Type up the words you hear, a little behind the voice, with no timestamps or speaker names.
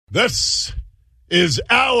This is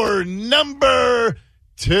our number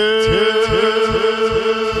two.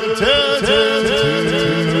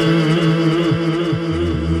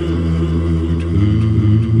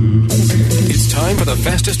 It's time for the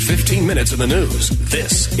fastest 15 minutes in the news.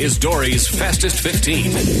 This is Dory's Fastest 15.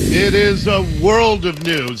 It is a world of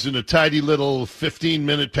news in a tidy little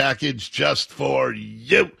 15-minute package just for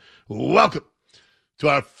you. Welcome to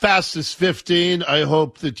our Fastest 15. I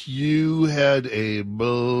hope that you had a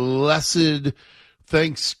blessed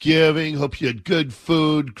Thanksgiving. Hope you had good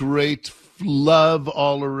food, great love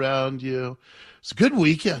all around you. It's a good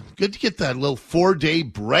weekend. Good to get that little 4-day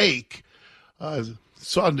break.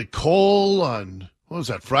 Saw Nicole on, what was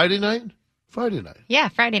that, Friday night? Friday night. Yeah,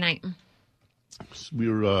 Friday night. We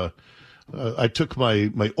were, I took my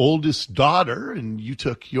oldest daughter, and you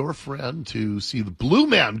took your friend to see the Blue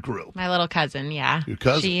Man Group. My little cousin, yeah. Your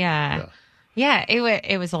cousin? She, yeah,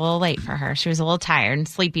 it was a little late for her. She was a little tired and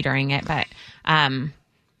sleepy during it, but I'm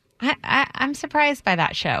surprised by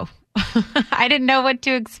that show. I didn't know what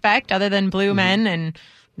to expect other than blue men and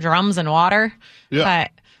drums and water. Yeah.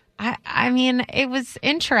 But I mean, it was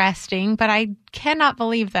interesting, but I cannot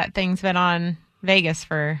believe that thing's been on Vegas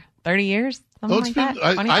for 30 years. Something like that.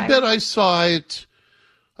 I bet I saw it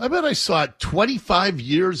 25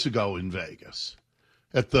 years ago in Vegas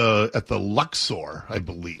at the Luxor, I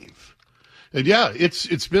believe. And yeah,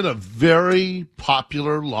 it's been a very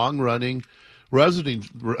popular, long-running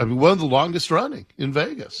one of the longest running in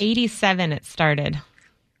Vegas. 87 it started.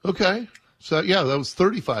 Okay. So yeah, that was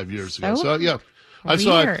 35 years ago. So yeah. I Weird.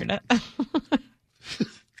 saw it.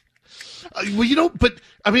 Well, but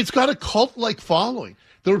I mean, it's got a cult-like following.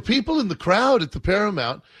 There were people in the crowd at the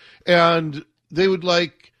Paramount, and they would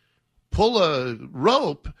like pull a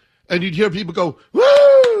rope, and you'd hear people go,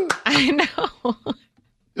 "Woo!" I know.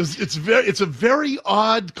 It's a very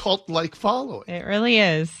odd cult-like following. It really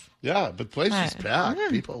is. Yeah, but the place is packed. Yeah.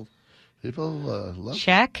 People love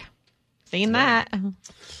Check. Seen that.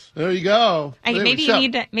 There you go. Maybe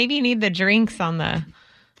you need the drinks on the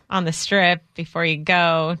strip before you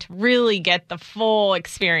go to really get the full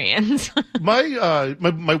experience. My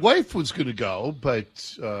wife was going to go, but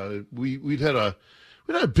we'd had a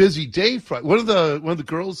busy day Friday. One of the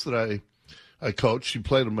girls that I coached, she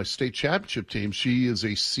played on my state championship team. She is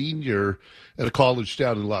a senior at a college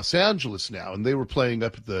down in Los Angeles now, and they were playing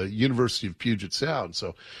up at the University of Puget Sound.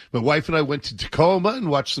 So my wife and I went to Tacoma and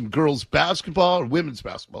watched some girls' basketball, or women's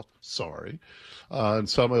basketball, and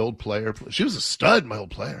saw my old player. She was a stud, my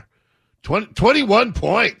old player. 21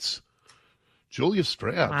 points. Julia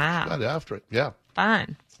Strand. Wow. Got after it. Yeah.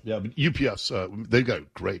 Fun. Yeah, but UPS, they've got a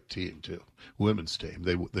great team, too. Women's team.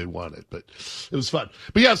 They won it, but it was fun.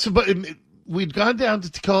 But yeah, we'd gone down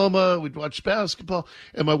to Tacoma, we'd watched basketball,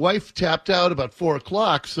 and my wife tapped out about 4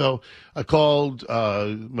 o'clock, so I called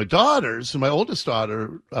my daughters, and my oldest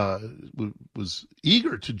daughter was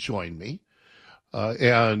eager to join me,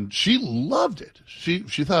 and she loved it. She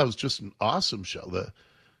thought it was just an awesome show. The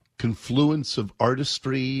confluence of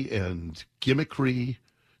artistry and gimmickry,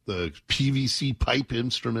 the PVC pipe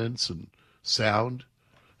instruments and sound.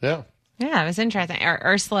 Yeah. Yeah, it was interesting.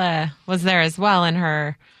 Ursula was there as well, and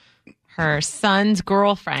her son's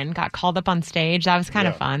girlfriend got called up on stage. That was kind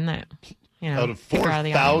of fun. That out of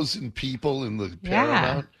 4,000 people in the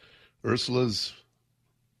Paramount, Ursula's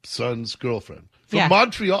son's girlfriend from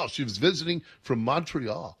Montreal. She was visiting from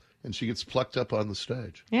Montreal, and she gets plucked up on the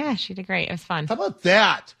stage. Yeah, she did great. It was fun. How about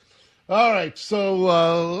that? All right, so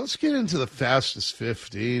let's get into the Fastest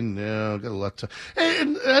 15 now. Got a lot to,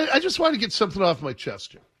 and I just want to get something off my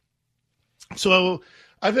chest here. So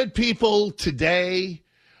I've had people today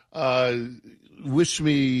wish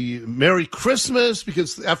me Merry Christmas,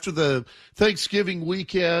 because after the Thanksgiving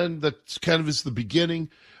weekend, that kind of is the beginning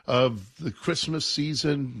of the Christmas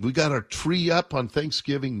season. We got our tree up on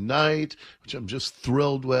Thanksgiving night, which I'm just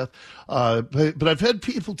thrilled with. But I've had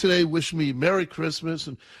people today wish me Merry Christmas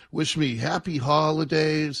and wish me Happy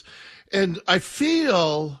Holidays. And I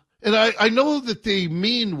feel, and I know that they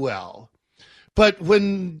mean well, but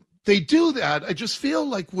when they do that, I just feel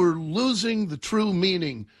like we're losing the true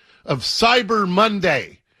meaning of Cyber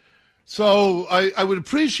Monday. So I would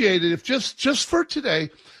appreciate it if just for today,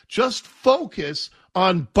 just focus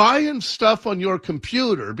on buying stuff on your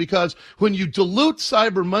computer, because when you dilute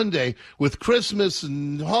Cyber Monday with Christmas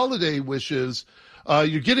and holiday wishes,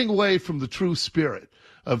 you're getting away from the true spirit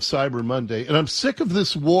of Cyber Monday. And I'm sick of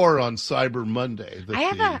this war on Cyber Monday. I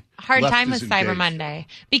have a hard time with Cyber Monday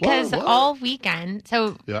because all weekend,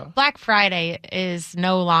 Black Friday is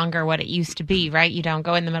no longer what it used to be, right? You don't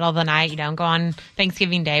go in the middle of the night. You don't go on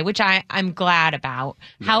Thanksgiving Day, which I'm glad about.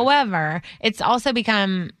 Yeah. However, it's also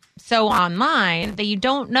become so online that you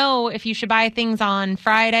don't know if you should buy things on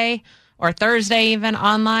Friday or Thursday even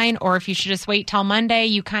online, or if you should just wait till Monday.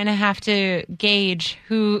 You kind of have to gauge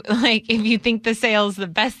if you think the sale's the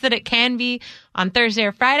best that it can be on Thursday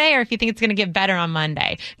or Friday, or if you think it's going to get better on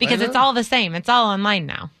Monday, because it's all the same. It's all online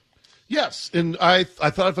now. Yes, and I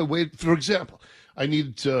thought if I waited, for example, I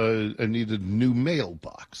needed a new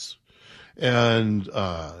mailbox, and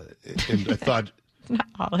I thought not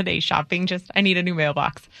holiday shopping. Just I need a new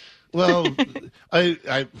mailbox. Well,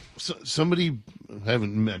 somebody, I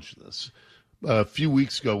haven't mentioned this, a few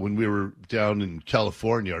weeks ago when we were down in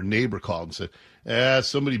California, our neighbor called and said,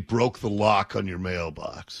 somebody broke the lock on your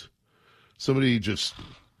mailbox. Somebody just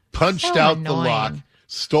punched out the lock,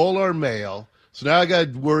 stole our mail. So now I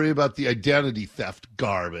got to worry about the identity theft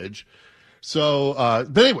garbage. So,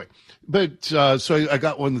 but anyway, so I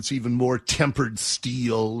got one that's even more tempered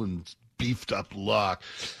steel and beefed up lock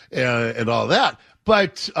and all that.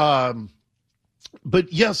 But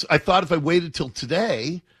yes, I thought if I waited till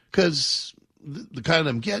today, because the kind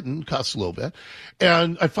I'm getting costs a little bit,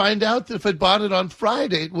 and I find out that if I'd bought it on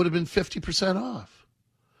Friday, it would have been 50% off.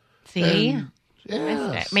 See?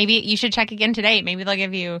 Yes. Maybe you should check again today. Maybe they'll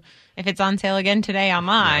give you, if it's on sale again today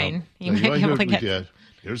online, you might be able to get.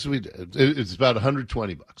 Here's what we did. It's about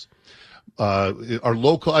 $120. Our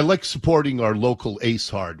local, I like supporting our local Ace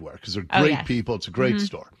Hardware because they're great people. It's a great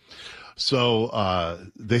store. So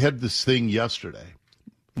they had this thing yesterday.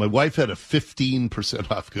 My wife had a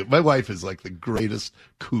 15% off. My wife is like the greatest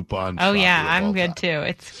coupon. Oh yeah, I'm good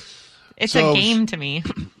too. It's a game to me.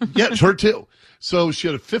 Yeah, it's her too. So she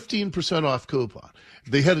had a 15% off coupon.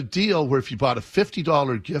 They had a deal where if you bought a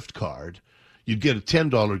 $50 gift card, you'd get a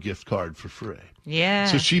 $10 gift card for free. Yeah.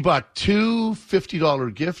 So she bought two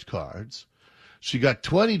 $50 gift cards. She got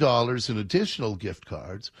 $20 in additional gift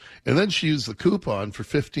cards, and then she used the coupon for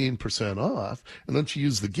 15% off, and then she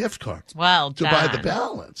used the gift cards to buy the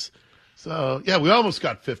balance. So, yeah, we almost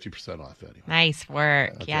got 50% off anyway. Nice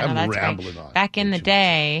work. Okay, yeah, I'm that's rambling great. on. Back in the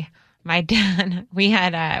day, my dad, we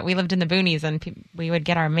lived in the boonies, and we would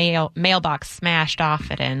get our mailbox smashed off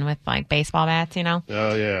it in with like baseball bats, you know?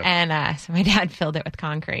 Oh, yeah. And so my dad filled it with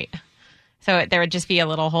concrete. So there would just be a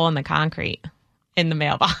little hole in the concrete in the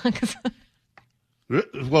mailbox.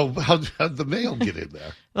 Well, how'd the mail get in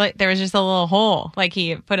there? Like there was just a little hole. Like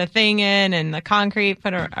he put a thing in and the concrete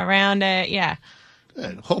put around it. Yeah.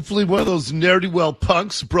 And hopefully one of those ne'er-do-well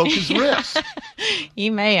punks broke his wrist. He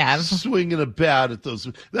may have. Swinging a bat at those.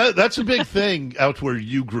 That's a big thing out where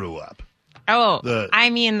you grew up. Oh, I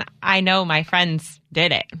mean, I know my friends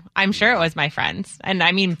did it. I'm sure it was my friends. And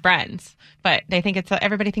I mean friends. But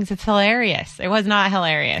everybody thinks it's hilarious. It was not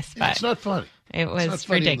hilarious. But it's not funny. It was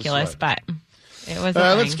ridiculous, but it was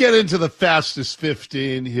let's get into the fastest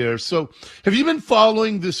 15 here. So have you been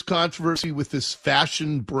following this controversy with this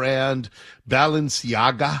fashion brand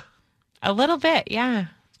Balenciaga? A little bit, yeah.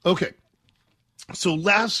 Okay. So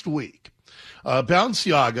last week,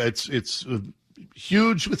 Balenciaga, it's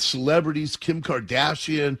huge with celebrities. Kim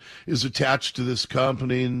Kardashian is attached to this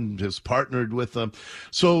company and has partnered with them.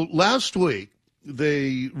 So last week,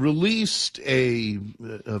 they released a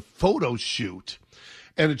photo shoot,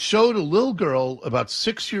 and it showed a little girl about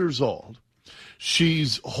 6 years old.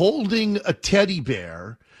 She's holding a teddy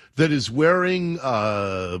bear that is wearing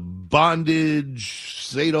a bondage,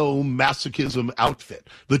 sadomasochism outfit.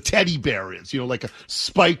 The teddy bear is, like a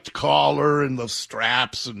spiked collar and the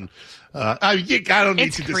straps. And I don't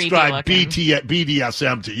need to describe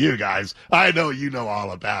BDSM to you guys. I know you know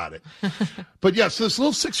all about it. But yes, this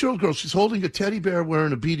little 6-year-old girl, she's holding a teddy bear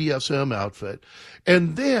wearing a BDSM outfit.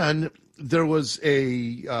 And then there was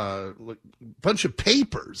a bunch of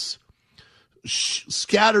papers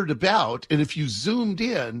scattered about, and if you zoomed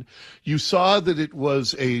in, you saw that it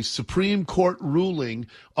was a Supreme Court ruling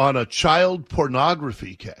on a child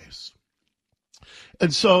pornography case.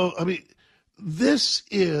 And so, I mean, this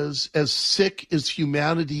is as sick as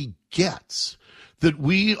humanity gets. That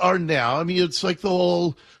we are now, I mean, it's like the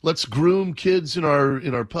whole let's groom kids in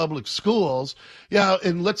our public schools. Yeah,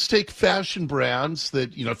 and let's take fashion brands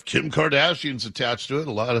that, if Kim Kardashian's attached to it,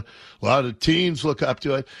 a lot of teens look up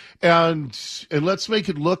to it, and let's make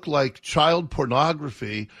it look like child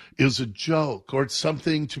pornography is a joke or it's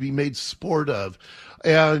something to be made sport of.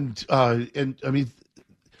 And I mean,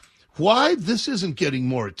 why this isn't getting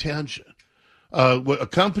more attention, what a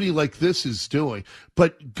company like this is doing.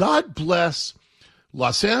 But God bless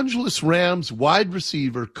Los Angeles Rams wide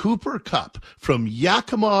receiver Cooper Kupp from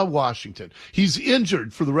Yakima, Washington. He's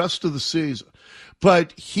injured for the rest of the season,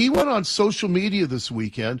 but he went on social media this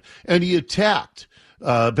weekend and he attacked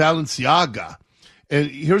Balenciaga. And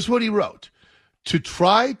here's what he wrote. to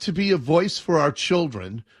try to be a voice for our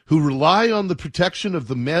children who rely on the protection of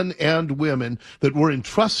the men and women that were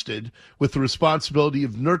entrusted with the responsibility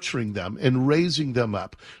of nurturing them and raising them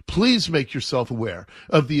up. Please make yourself aware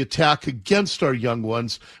of the attack against our young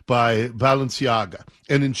ones by Balenciaga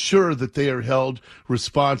and ensure that they are held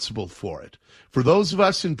responsible for it. For those of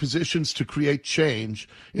us in positions to create change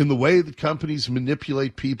in the way that companies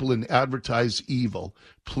manipulate people and advertise evil,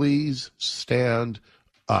 please stand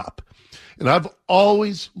up. And I've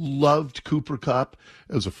always loved Cooper Kupp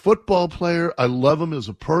as a football player. I love him as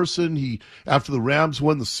a person. After the Rams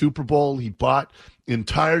won the Super Bowl, he bought an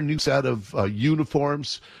entire new set of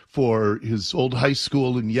uniforms for his old high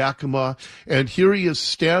school in Yakima. And here he is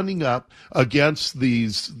standing up against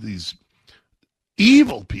these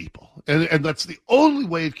evil people. And that's the only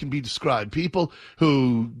way it can be described. People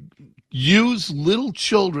who use little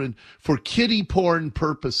children for kiddie porn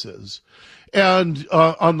purposes. And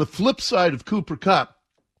on the flip side of Cooper Kupp,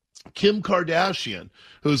 Kim Kardashian,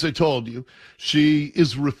 who, as I told you, she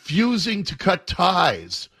is refusing to cut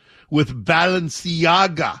ties with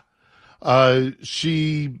Balenciaga.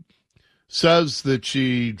 She says that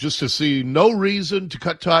she just has seen no reason to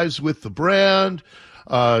cut ties with the brand.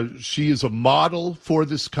 She is a model for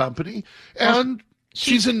this company, and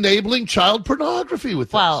she's enabling child pornography with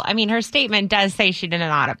this. Well, I mean, her statement does say she did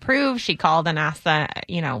not approve. She called and asked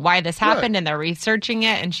why this happened, and they're researching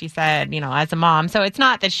it. And she said, as a mom, so it's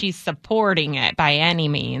not that she's supporting it by any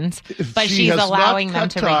means, but she's allowing them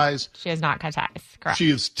to. She has not cut ties. Correct. She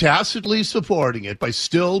is tacitly supporting it by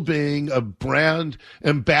still being a brand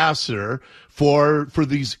ambassador for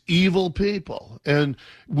these evil people, and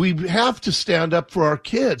we have to stand up for our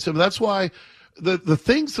kids. I mean, that's why. The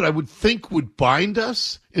things that I would think would bind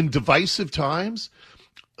us in divisive times,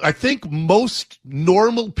 I think most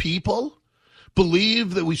normal people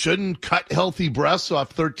believe that we shouldn't cut healthy breasts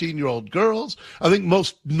off 13-year-old girls. I think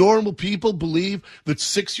most normal people believe that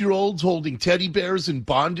 6-year-olds holding teddy bears in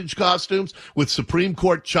bondage costumes with Supreme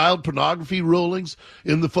Court child pornography rulings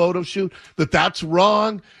in the photo shoot, that's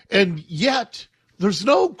wrong. And yet there's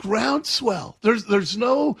no groundswell. There's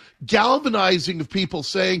no galvanizing of people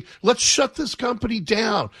saying, let's shut this company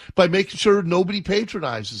down by making sure nobody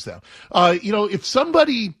patronizes them. If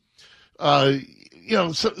somebody,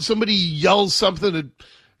 somebody yells something at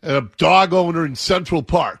a dog owner in Central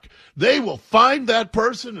Park, they will find that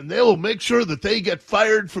person and they will make sure that they get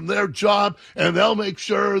fired from their job, and they'll make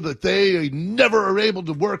sure that they never are able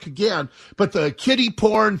to work again. But the kiddie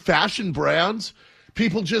porn fashion brands,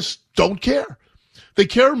 people just don't care. They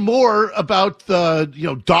care more about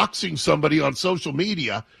doxing somebody on social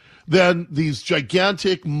media than these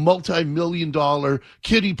gigantic multi-million-dollar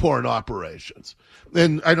kiddie porn operations.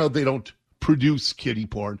 And I know they don't produce kiddie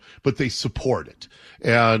porn, but they support it,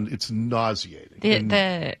 and it's nauseating.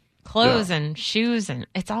 The clothes and shoes, and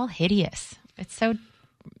it's all hideous. It's so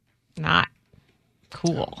not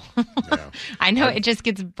cool. Yeah. I know it just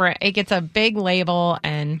gets a big label,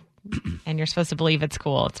 and you're supposed to believe it's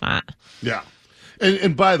cool. It's not. Yeah.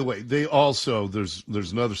 And by the way, they also, there's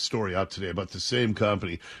another story out today about the same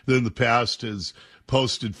company that in the past has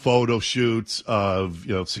posted photo shoots of,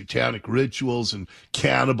 satanic rituals and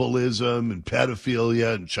cannibalism and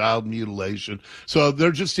pedophilia and child mutilation. So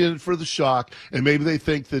they're just in it for the shock. And maybe they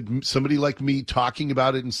think that somebody like me talking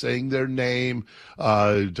about it and saying their name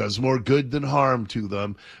does more good than harm to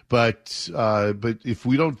them. But if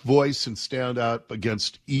we don't voice and stand up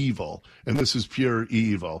against evil, and this is pure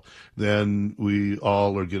evil, then we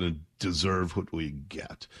all are going to deserve what we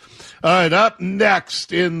get. All right, up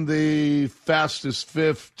next in the Fastest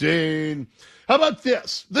 15. How about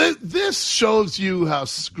this? This shows you how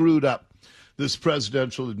screwed up this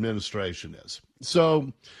presidential administration is.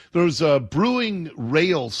 So there's a brewing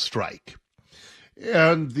rail strike,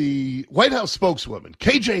 and the White House spokeswoman,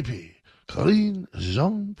 KJP, Karine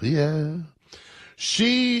Jean-Pierre,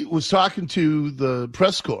 she was talking to the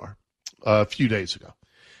press corps a few days ago.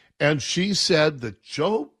 And she said that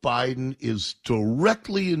Joe Biden is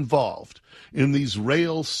directly involved in these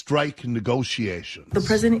rail strike negotiations. The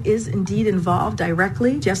president is indeed involved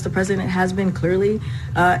directly. Yes, the president has been clearly,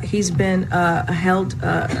 he's been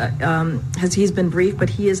he's been briefed, but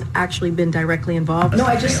he has actually been directly involved. No,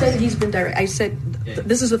 I just said he's been direct. I said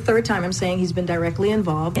this is the third time I'm saying he's been directly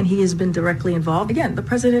involved, and he has been directly involved. Again, the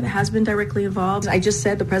president has been directly involved. I just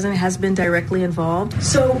said the president has been directly involved.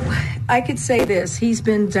 So I could say this, he's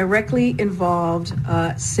been directly involved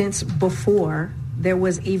since before there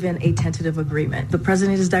was even a tentative agreement. The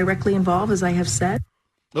president is directly involved, as I have said.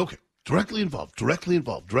 Okay, directly involved.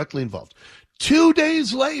 2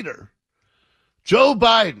 days later, Joe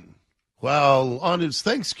Biden, while on his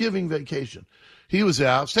Thanksgiving vacation, he was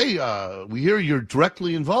asked, hey, we hear you're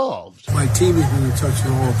directly involved. My team has been in touch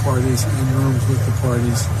with all parties, in rooms with the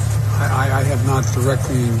parties. I have not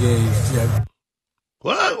directly engaged yet.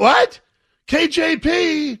 What?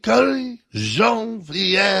 KJP, Curry,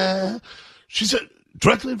 Jean-Pierre. She said,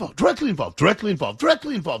 directly involved.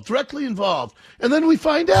 And then we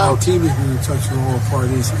find out. My team has been in touch with all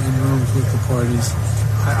parties, in rooms with the parties.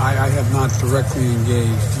 I have not directly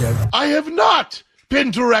engaged yet. I have not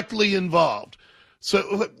been directly involved.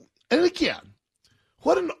 So, and again,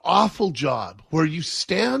 what an awful job where you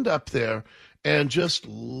stand up there and just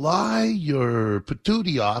lie your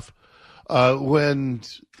patootie off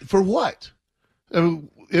for what?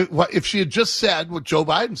 If she had just said what Joe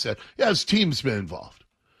Biden said, yeah, his team's been involved,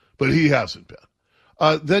 but he hasn't been,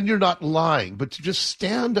 then you're not lying. But to just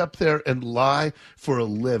stand up there and lie for a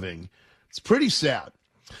living, it's pretty sad.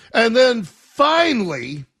 And then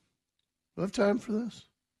finally, do I have time for this?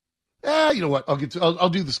 You know what? I'll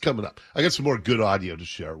do this coming up. I got some more good audio to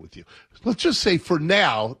share with you. Let's just say for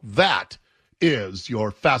now, that is your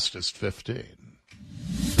Fastest 15.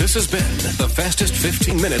 This has been the Fastest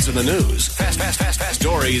 15 Minutes in the News. Fast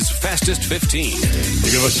Dory's Fastest 15.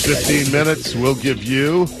 You give us 15 minutes, we'll give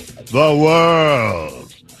you the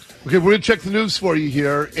world. Okay, we're going to check the news for you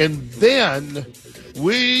here, and then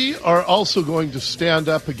we are also going to stand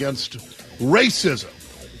up against racism,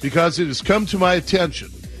 because it has come to my attention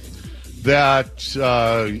that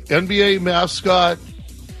NBA mascot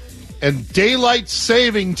and daylight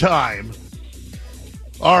saving time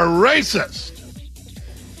are racist.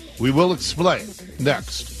 We will explain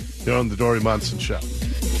next here on the Dory Monson Show.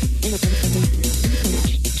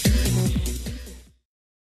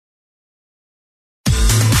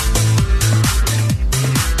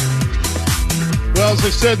 Well, as I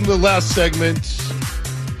said in the last segment,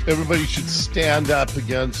 everybody should stand up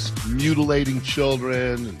against mutilating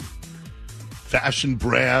children and fashion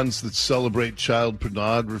brands that celebrate child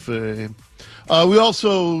pornography. We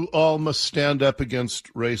also all must stand up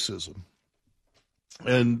against racism.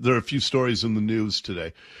 And there are a few stories in the news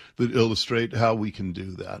today that illustrate how we can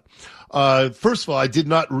do that. First of all, I did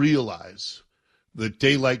not realize that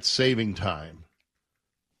daylight saving time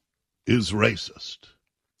is racist.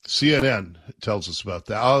 CNN tells us about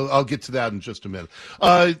that. I'll get to that in just a minute.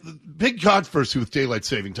 Big controversy with daylight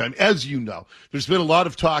saving time. As you know, there's been a lot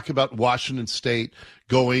of talk about Washington State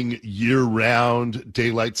going year-round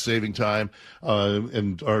daylight saving time.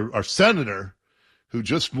 And our senator, who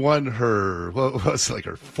just won her, well, it was like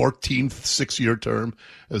her 14th six-year term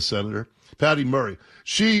as senator, Patty Murray,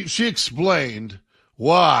 she explained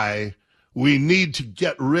why we need to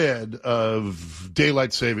get rid of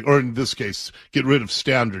daylight saving, or in this case, get rid of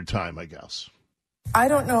standard time, I guess. I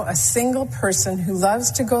don't know a single person who loves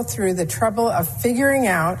to go through the trouble of figuring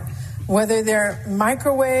out whether their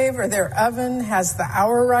microwave or their oven has the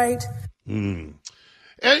hour right. And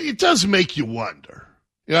it does make you wonder.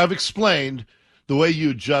 You know, I've explained the way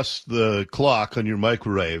you adjust the clock on your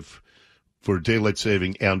microwave for daylight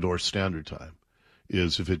saving and or standard time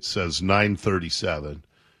is if it says 9:37,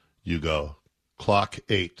 you go clock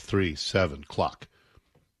 8:37 clock.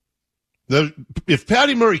 If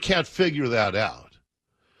Patty Murray can't figure that out,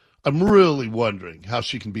 I'm really wondering how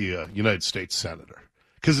she can be a United States senator,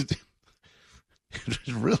 because it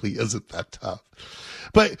really isn't that tough.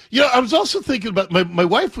 But, you know, I was also thinking about, my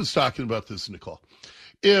wife was talking about this, Nicole.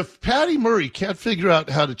 If Patty Murray can't figure out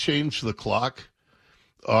how to change the clock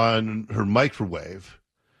on her microwave,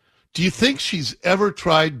 do you think she's ever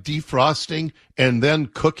tried defrosting and then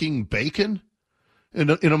cooking bacon in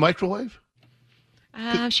a microwave?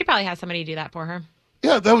 She probably has somebody do that for her.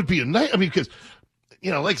 Yeah, that would be a nice. I mean, because, you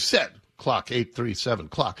know, like I said, clock 8:37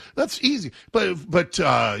 clock. That's easy. But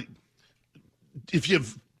if you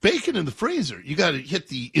have bacon in the freezer, you got to hit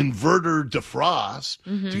the inverter defrost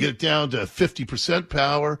to get it down to 50%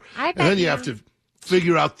 power, and then you have to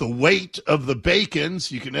figure out the weight of the bacon,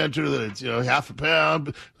 so you can enter that it's, you know, half a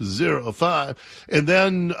pound, 0.5, and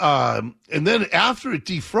then after it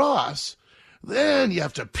defrosts, then you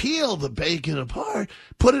have to peel the bacon apart,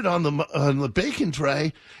 put it on the bacon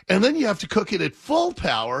tray, and then you have to cook it at full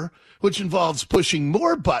power, which involves pushing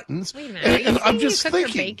more buttons. Wait a minute, and I'm just you cook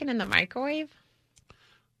thinking, your bacon in the microwave?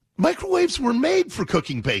 Microwaves were made for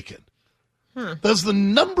cooking bacon. That's the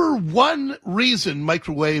number one reason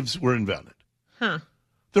microwaves were invented.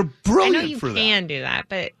 They're brilliant I know you for that. can do that,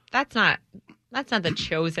 but that's not the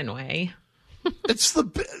chosen way. It's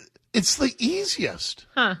the easiest.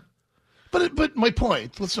 But my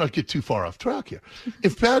point, let's not get too far off track here.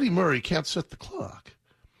 If Patty Murray can't set the clock,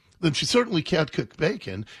 then she certainly can't cook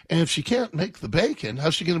bacon. And if she can't make the bacon,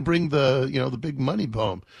 how's she going to bring the big money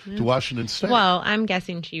home to Washington State? Well, I'm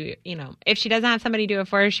guessing she, if she doesn't have somebody do it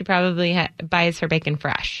for her, she probably buys her bacon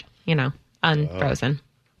fresh, unfrozen.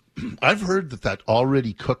 I've heard that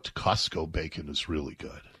already cooked Costco bacon is really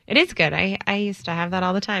good. It is good. I used to have that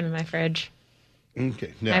all the time in my fridge.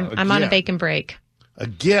 Okay. Now, I'm on a bacon break.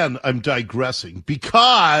 Again, I'm digressing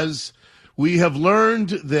because we have learned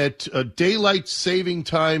that daylight saving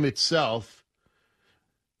time itself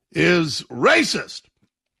is racist.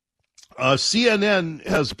 CNN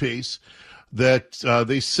has a piece that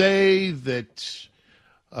they say that,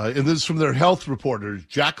 and this is from their health reporter,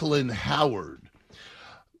 Jacqueline Howard,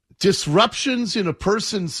 disruptions in a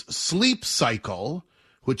person's sleep cycle,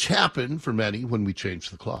 which happen for many when we change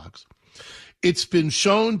the clocks, it's been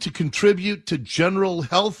shown to contribute to general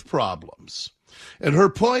health problems. And her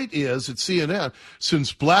point is, at CNN,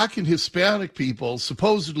 since Black and Hispanic people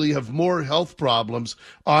supposedly have more health problems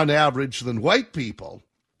on average than white people,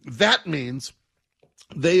 that means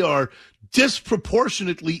they are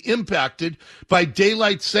disproportionately impacted by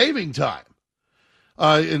daylight saving time.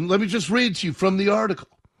 And let me just read to you from the article.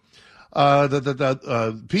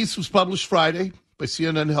 The piece was published Friday by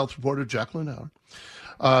CNN health reporter Jacqueline Howard.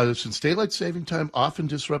 Since daylight saving time often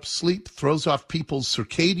disrupts sleep, throws off people's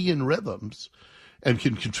circadian rhythms, and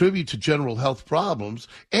can contribute to general health problems,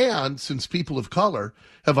 and since people of color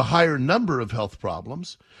have a higher number of health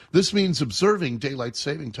problems, this means observing daylight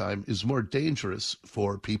saving time is more dangerous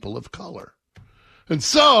for people of color. And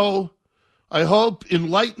so, I hope,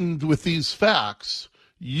 enlightened with these facts,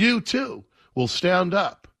 you too will stand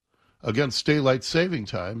up against daylight saving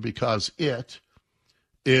time because it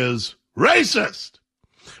is racist.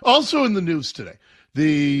 Also in the news today,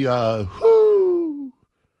 the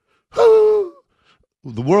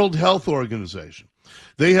World Health Organization,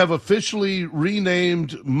 they have officially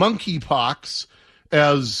renamed monkeypox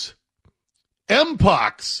as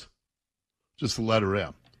Mpox, just the letter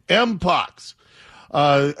M, Mpox.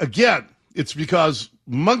 Again, it's because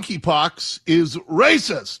monkeypox is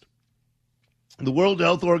racist. The World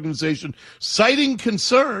Health Organization citing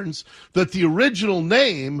concerns that the original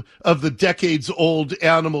name of the decades-old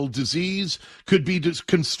animal disease could be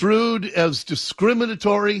construed as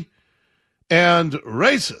discriminatory and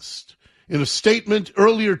racist. In a statement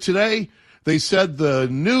earlier today, they said the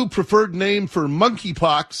new preferred name for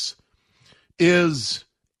monkeypox is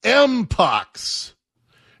Mpox.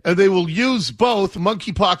 And they will use both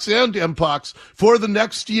monkeypox and Mpox for the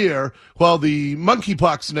next year while the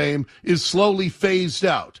monkeypox name is slowly phased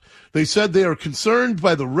out. They said they are concerned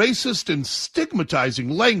by the racist and stigmatizing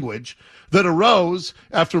language that arose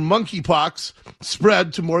after monkeypox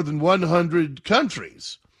spread to more than 100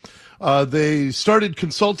 countries. They started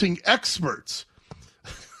consulting experts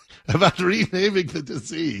about renaming the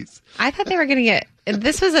disease. I thought they were going to get,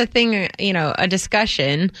 this was a thing, a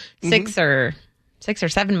discussion 6 or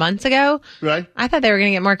 7 months ago. Right. I thought they were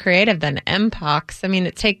going to get more creative than Mpox. I mean,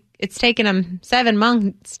 it's taken them 7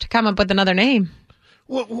 months to come up with another name.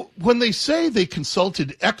 Well, when they say they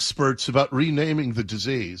consulted experts about renaming the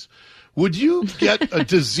disease, would you get a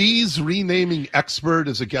disease renaming expert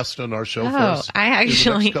as a guest on our show? Oh, I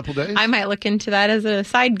actually, in the next couple days? I might look into that as a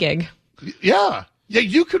side gig. Yeah,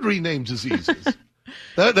 you could rename diseases.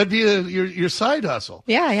 That'd be your side hustle.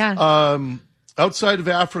 Yeah. Outside of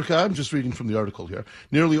Africa, I'm just reading from the article here,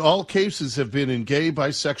 nearly all cases have been in gay,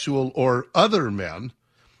 bisexual, or other men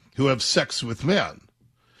who have sex with men.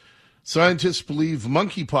 Scientists believe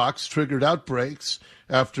monkeypox triggered outbreaks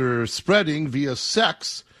after spreading via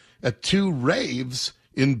sex at 2 raves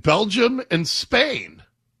in Belgium and Spain.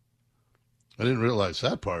 I didn't realize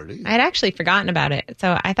that part either. I'd actually forgotten about it,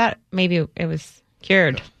 so I thought maybe it was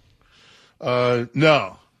cured.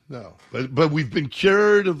 No. But we've been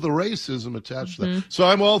cured of the racism attached to that. So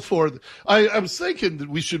I'm all for I was thinking that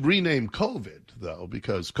we should rename COVID, though,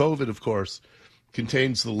 because COVID, of course,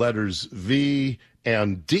 contains the letters V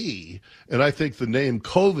and D. And I think the name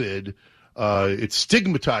COVID, it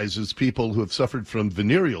stigmatizes people who have suffered from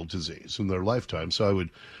venereal disease in their lifetime. So I would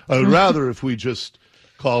rather if we just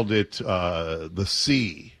called it the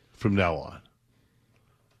C from now on.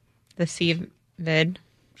 The C-vid?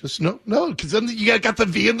 Just no, because then you got the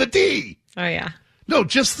V and the D. Oh, yeah. No,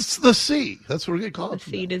 just the C. That's what we're going to call it. The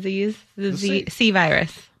C disease, the C. C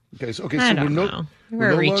virus. Okay, so I don't know.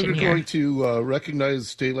 We're no longer going to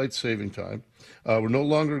recognize daylight saving time. We're no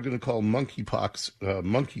longer going to call monkeypox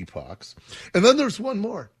monkeypox. And then there's one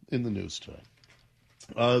more in the news today.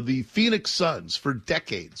 The Phoenix Suns, for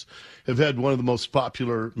decades, have had one of the most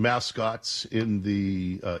popular mascots in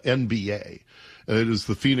the NBA. It is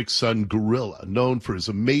the Phoenix Sun Gorilla. Known for his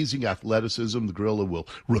amazing athleticism, the gorilla will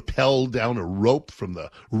rappel down a rope from the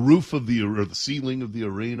roof of the ceiling of the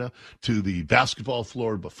arena to the basketball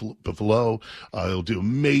floor below. He'll do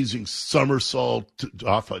amazing somersault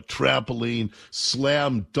off a trampoline,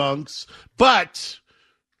 slam dunks. But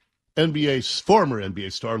former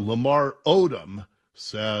NBA star Lamar Odom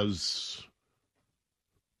says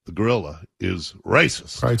the gorilla is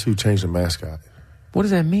racist. Try to change the mascot. What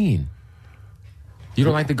does that mean? You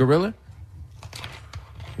don't like the gorilla?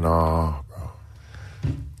 No, bro.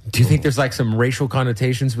 Do you think there's like some racial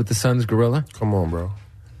connotations with the Suns gorilla? Come on, bro.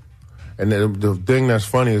 And the thing that's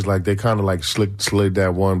funny is like they kind of like slid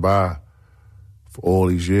that one by for all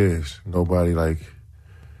these years. Nobody like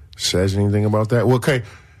says anything about that. Well, okay.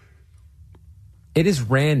 It is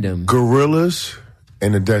random. Gorillas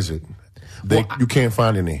in the desert. You can't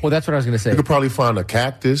find any. Well, that's what I was going to say. You could probably find a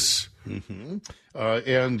cactus. Mm-hmm.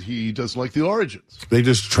 And he doesn't like the origins. They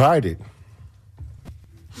just tried it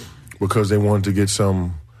because they wanted to get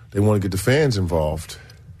the fans involved.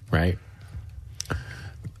 Right.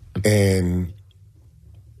 And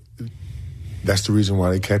that's the reason why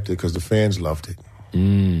they kept it, because the fans loved it.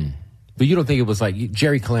 But you don't think it was like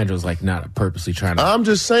Jerry Colangelo was like not purposely trying to... I'm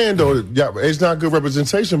just saying, though, yeah, it's not good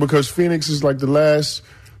representation because Phoenix is like the last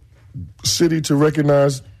city to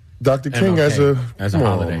recognize Dr. King as a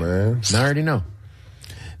holiday. Man. I already know.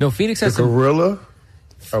 No, Phoenix has the gorilla.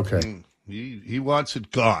 Okay, he wants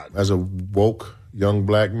it gone. As a woke young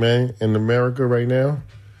black man in America right now,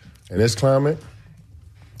 in this climate,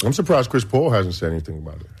 I'm surprised Chris Paul hasn't said anything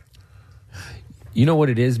about it. You know what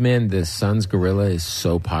it is, man? The Suns gorilla is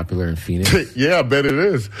so popular in Phoenix. Yeah, I bet it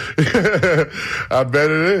is. I bet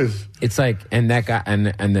it is. It's like, and that guy, and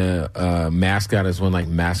the mascot is one like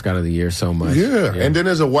mascot of the year so much. Yeah, and then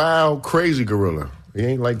there's a wild, crazy gorilla. He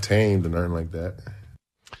ain't like tamed or nothing like that.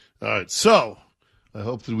 All right, so I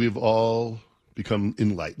hope that we've all become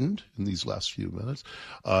enlightened in these last few minutes.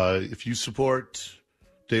 If you support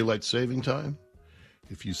daylight saving time,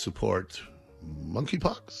 if you support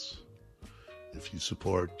monkeypox, if you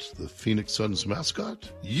support the Phoenix Suns mascot,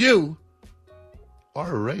 you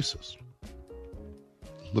are a racist.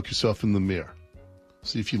 Look yourself in the mirror.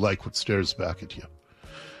 See if you like what stares back at you.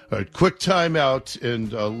 All right, quick time out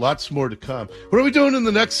and lots more to come. What are we doing in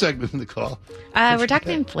the next segment, Nicole? We're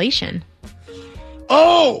talking inflation.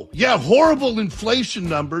 Oh, yeah, horrible inflation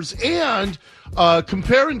numbers and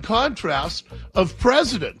compare and contrast of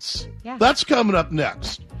presidents. Yeah. That's coming up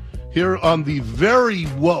next here on the very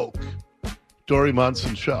woke Dori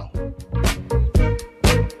Monson Show.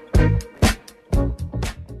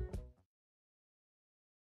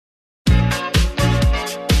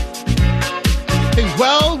 Hey,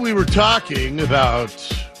 well, we were talking about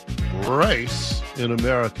race in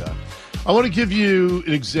America. I want to give you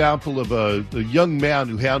an example of a young man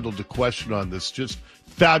who handled a question on this just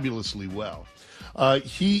fabulously well.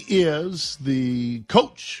 He is the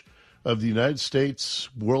coach of the United States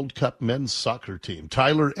World Cup men's soccer team,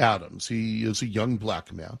 Tyler Adams. He is a young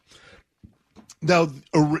black man. Now,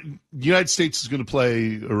 the United States is going to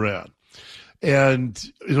play Iran. And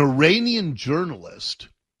an Iranian journalist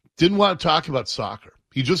didn't want to talk about soccer.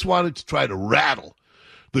 He just wanted to try to rattle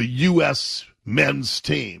the U.S. men's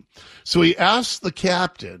team. So he asked the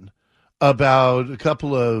captain about a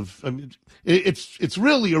couple of, it's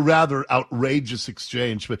really a rather outrageous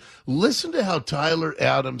exchange, but listen to how Tyler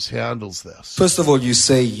Adams handles this. First of all, you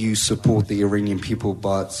say you support the Iranian people,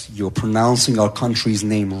 but you're pronouncing our country's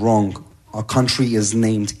name wrong. Our country is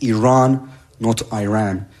named Iran, not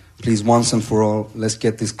Iran. Please, once and for all, let's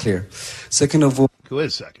get this clear. Second of all... Wait a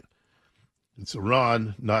second. It's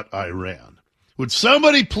Iran, not Iran. Would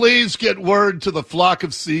somebody please get word to the flock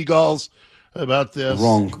of seagulls about this?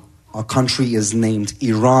 Wrong. Our country is named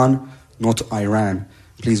Iran, not Iran.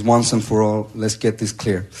 Please, once and for all, let's get this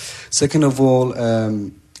clear. Second of all,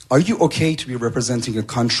 are you okay to be representing a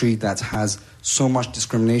country that has so much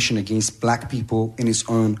discrimination against black people in its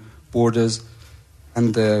own borders?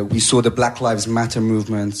 And we saw the Black Lives Matter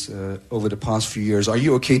movement over the past few years. Are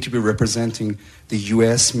you okay to be representing the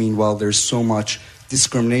U.S. meanwhile there's so much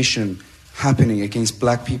discrimination happening against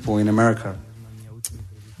black people in America?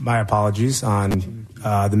 My apologies on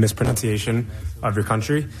the mispronunciation of your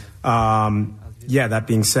country. That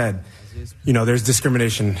being said, there's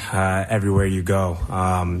discrimination everywhere you go.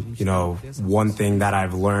 One thing that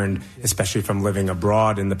I've learned, especially from living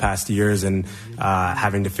abroad in the past years and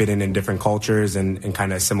having to fit in different cultures and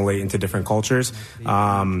kind of assimilate into different cultures,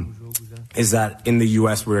 is that in the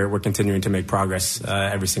U.S. we're continuing to make progress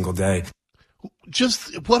every single day.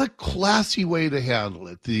 just what a classy way to handle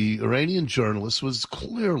it. The Iranian journalist was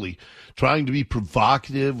clearly trying to be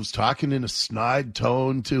provocative, was talking in a snide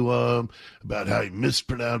tone to about how he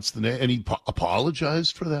mispronounced the name, and he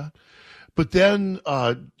apologized for that. But then,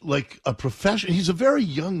 like a professional, he's a very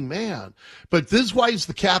young man, but this is why he's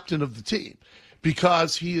the captain of the team,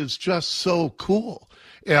 because he is just so cool.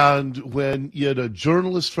 And when you had a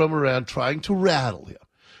journalist from Iran trying to rattle him,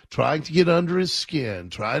 trying to get under his skin,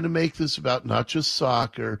 trying to make this about not just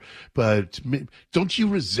soccer, but don't you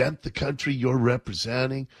resent the country you're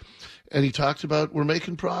representing? And he talked about we're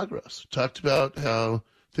making progress, talked about how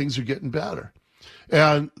things are getting better.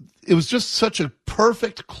 And it was just such a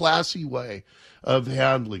perfect, classy way of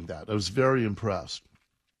handling that. I was very impressed.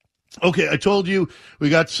 Okay, I told you we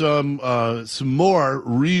got some more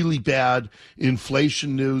really bad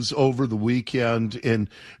inflation news over the weekend, and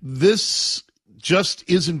this just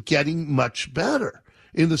isn't getting much better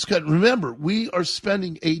in this country. Remember, we are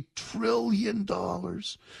spending $1 trillion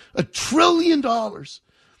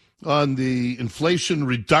on the Inflation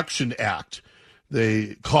Reduction Act.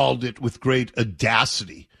 They called it with great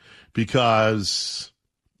audacity because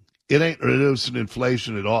it ain't reducing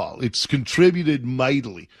inflation at all. It's contributed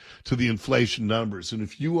mightily to the inflation numbers. And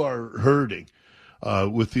if you are hurting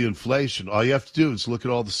with the inflation, all you have to do is look at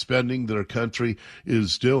all the spending that our country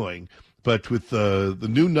is doing. But with the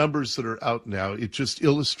new numbers that are out now, it just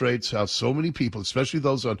illustrates how so many people, especially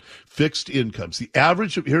those on fixed incomes, the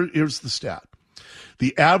average, here's the stat.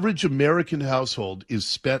 The average American household is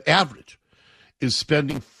spending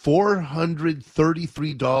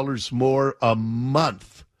 $433 more a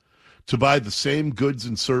month to buy the same goods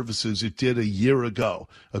and services it did a year ago,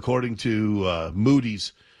 according to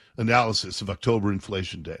Moody's analysis of October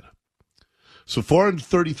inflation data. So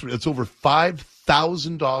 $433, that's over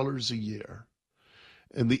 $5,000 a year.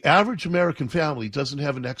 And the average American family doesn't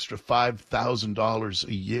have an extra $5,000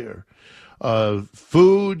 a year.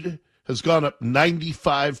 Food has gone up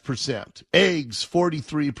 95%. Eggs,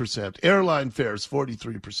 43%. Airline fares,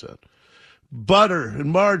 43%. Butter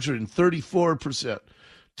and margarine, 34%.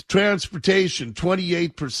 Transportation,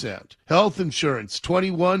 28%. Health insurance,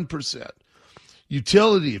 21%.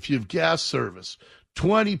 Utility, if you have gas service,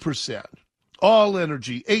 20%. All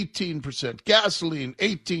energy, 18%. Gasoline,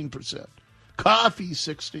 18%. Coffee,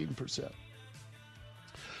 16%.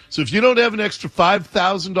 So if you don't have an extra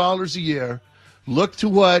 $5,000 a year, look to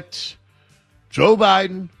what Joe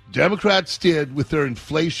Biden, Democrats did with their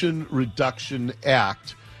Inflation Reduction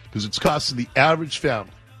Act, because it's costing the average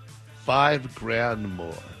family $5,000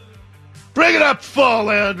 more. Bring it up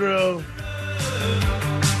full, Andrew.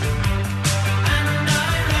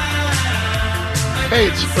 Hey,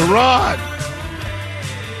 it's Iran.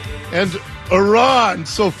 And Iran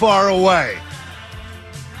so far away.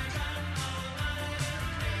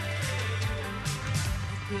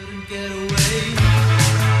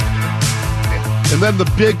 And then the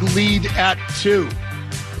big lead at 2.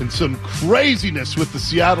 And some craziness with the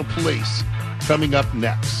Seattle police coming up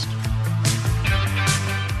next.